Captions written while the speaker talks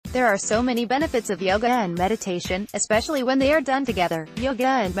There are so many benefits of yoga and meditation, especially when they are done together. Yoga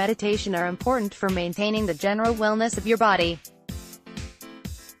and meditation are important for maintaining the general wellness of your body.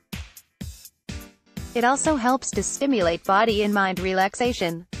 It also helps to stimulate body and mind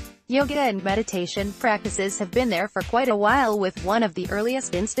relaxation. Yoga and meditation practices have been there for quite a while, with one of the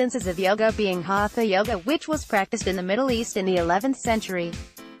earliest instances of yoga being Hatha yoga, which was practiced in the Middle East in the 11th century.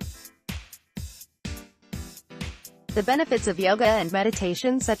 The benefits of yoga and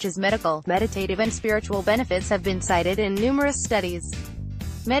meditation, such as medical, meditative and spiritual benefits, have been cited in numerous studies.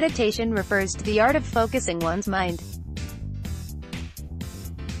 Meditation refers to the art of focusing one's mind.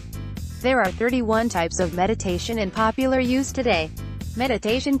 There are 31 types of meditation in popular use today.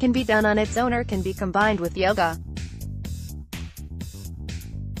 Meditation can be done on its own or can be combined with yoga.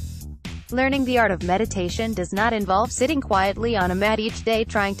 Learning the art of meditation does not involve sitting quietly on a mat each day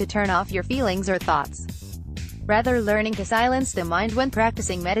trying to turn off your feelings or thoughts. Rather, learning to silence the mind when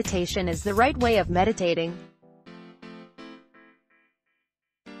practicing meditation is the right way of meditating.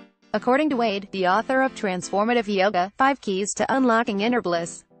 According to Wade, the author of Transformative Yoga, 5 Keys to Unlocking Inner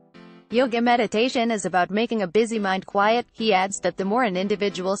Bliss, yoga meditation is about making a busy mind quiet. He adds that the more an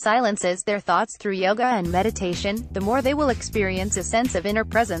individual silences their thoughts through yoga and meditation, the more they will experience a sense of inner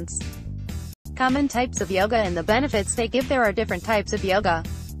presence. Common types of yoga and the benefits they give. There are different types of yoga.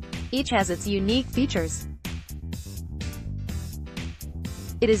 Each has its unique features.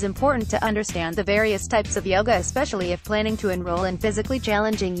 It is important to understand the various types of yoga, especially if planning to enroll in physically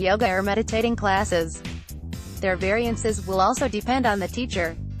challenging yoga or meditating classes. Their variances will also depend on the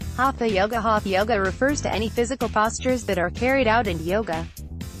teacher. Hatha yoga. Hatha yoga refers to any physical postures that are carried out in yoga.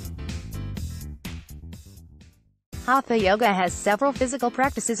 Hatha yoga has several physical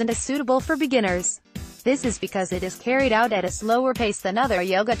practices and is suitable for beginners. This is because it is carried out at a slower pace than other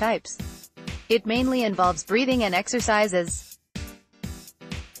yoga types. It mainly involves breathing and exercises.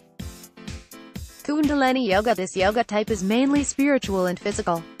 Kundalini yoga. This yoga type is mainly spiritual and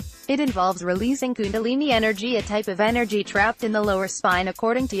physical. It involves releasing Kundalini energy, a type of energy trapped in the lower spine,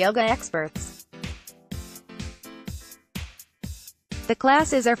 according to yoga experts. The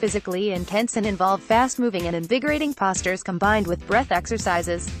classes are physically intense and involve fast-moving and invigorating postures combined with breath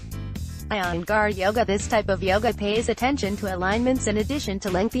exercises. Iyengar yoga. This type of yoga pays attention to alignments in addition to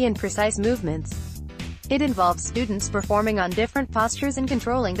lengthy and precise movements. It involves students performing on different postures and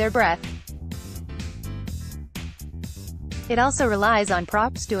controlling their breath. It also relies on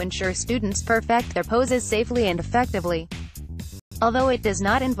props to ensure students perfect their poses safely and effectively. Although it does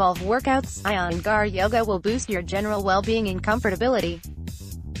not involve workouts, Iyengar yoga will boost your general well-being and comfortability.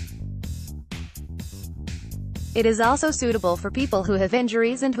 It is also suitable for people who have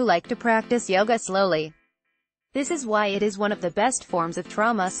injuries and who like to practice yoga slowly. This is why it is one of the best forms of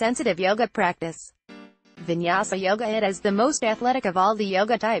trauma-sensitive yoga practice. Vinyasa yoga. It is the most athletic of all the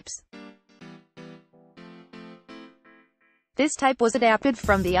yoga types. This type was adapted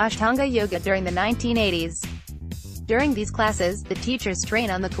from the Ashtanga yoga during the 1980s. During these classes, the teachers train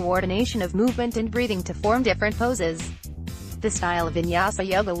on the coordination of movement and breathing to form different poses. The style of Vinyasa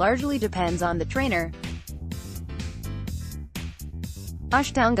yoga largely depends on the trainer.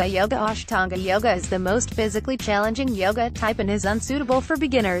 Ashtanga yoga. Ashtanga yoga is the most physically challenging yoga type and is unsuitable for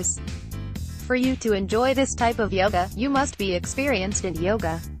beginners. For you to enjoy this type of yoga, you must be experienced in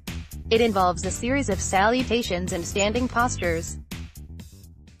yoga. It involves a series of salutations and standing postures.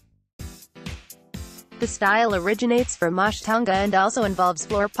 The style originates from Ashtanga and also involves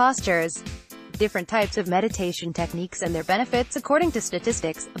floor postures. Different types of meditation techniques and their benefits. According to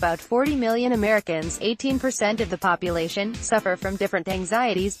statistics, about 40 million Americans, 18% of the population, suffer from different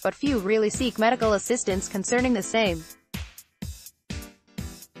anxieties, but few really seek medical assistance concerning the same.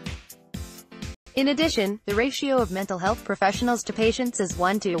 In addition, the ratio of mental health professionals to patients is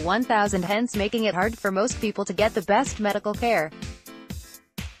 1 to 1,000, hence making it hard for most people to get the best medical care.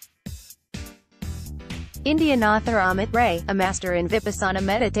 Indian author Amit Ray, a master in Vipassana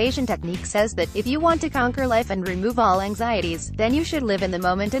meditation technique, says that, if you want to conquer life and remove all anxieties, then you should live in the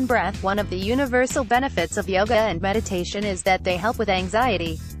moment and breath. One of the universal benefits of yoga and meditation is that they help with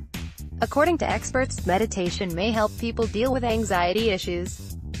anxiety. According to experts, meditation may help people deal with anxiety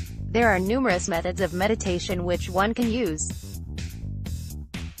issues. There are numerous methods of meditation which one can use.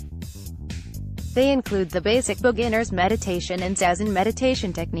 They include the basic beginner's meditation and Zazen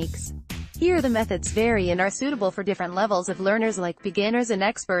meditation techniques. Here the methods vary and are suitable for different levels of learners like beginners and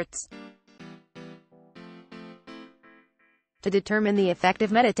experts. To determine the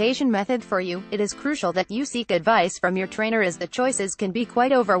effective meditation method for you, it is crucial that you seek advice from your trainer, as the choices can be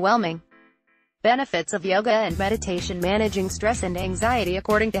quite overwhelming. Benefits of yoga and meditation. Managing stress and anxiety.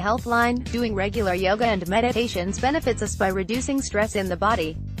 According to Healthline, doing regular yoga and meditations benefits us by reducing stress in the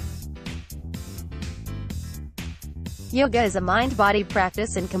body. Yoga is a mind-body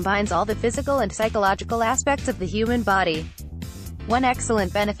practice and combines all the physical and psychological aspects of the human body. One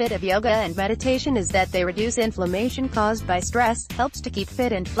excellent benefit of yoga and meditation is that they reduce inflammation caused by stress, helps to keep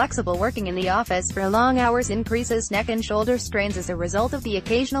fit and flexible working in the office for long hours, increases neck and shoulder strains as a result of the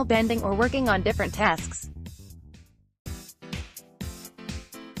occasional bending or working on different tasks.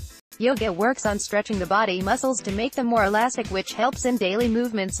 Yoga works on stretching the body muscles to make them more elastic, which helps in daily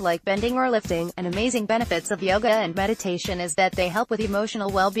movements like bending or lifting. An amazing benefits of yoga and meditation is that they help with emotional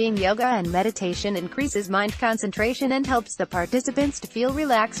well-being. Yoga and meditation increases mind concentration and helps the participants to feel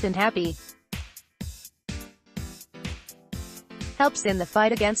relaxed and happy. Helps in the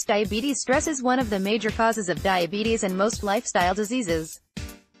fight against diabetes. Stress is one of the major causes of diabetes and most lifestyle diseases.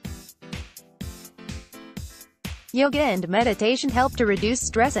 Yoga and meditation help to reduce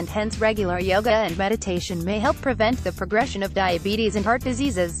stress, and hence regular yoga and meditation may help prevent the progression of diabetes and heart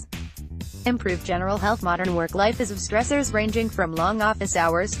diseases. Improve general health. Modern work life is of stressors ranging from long office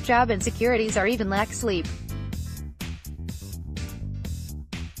hours, job insecurities, or even lack sleep.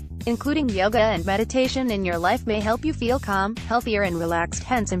 Including yoga and meditation in your life may help you feel calm, healthier and relaxed,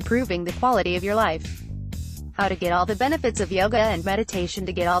 hence improving the quality of your life. How to get all the benefits of yoga and meditation.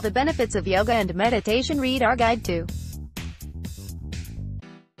 To get all the benefits of yoga and meditation, read our guide too.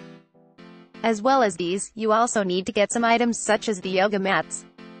 As well as these, you also need to get some items such as the yoga mats.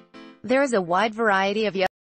 There is a wide variety of yoga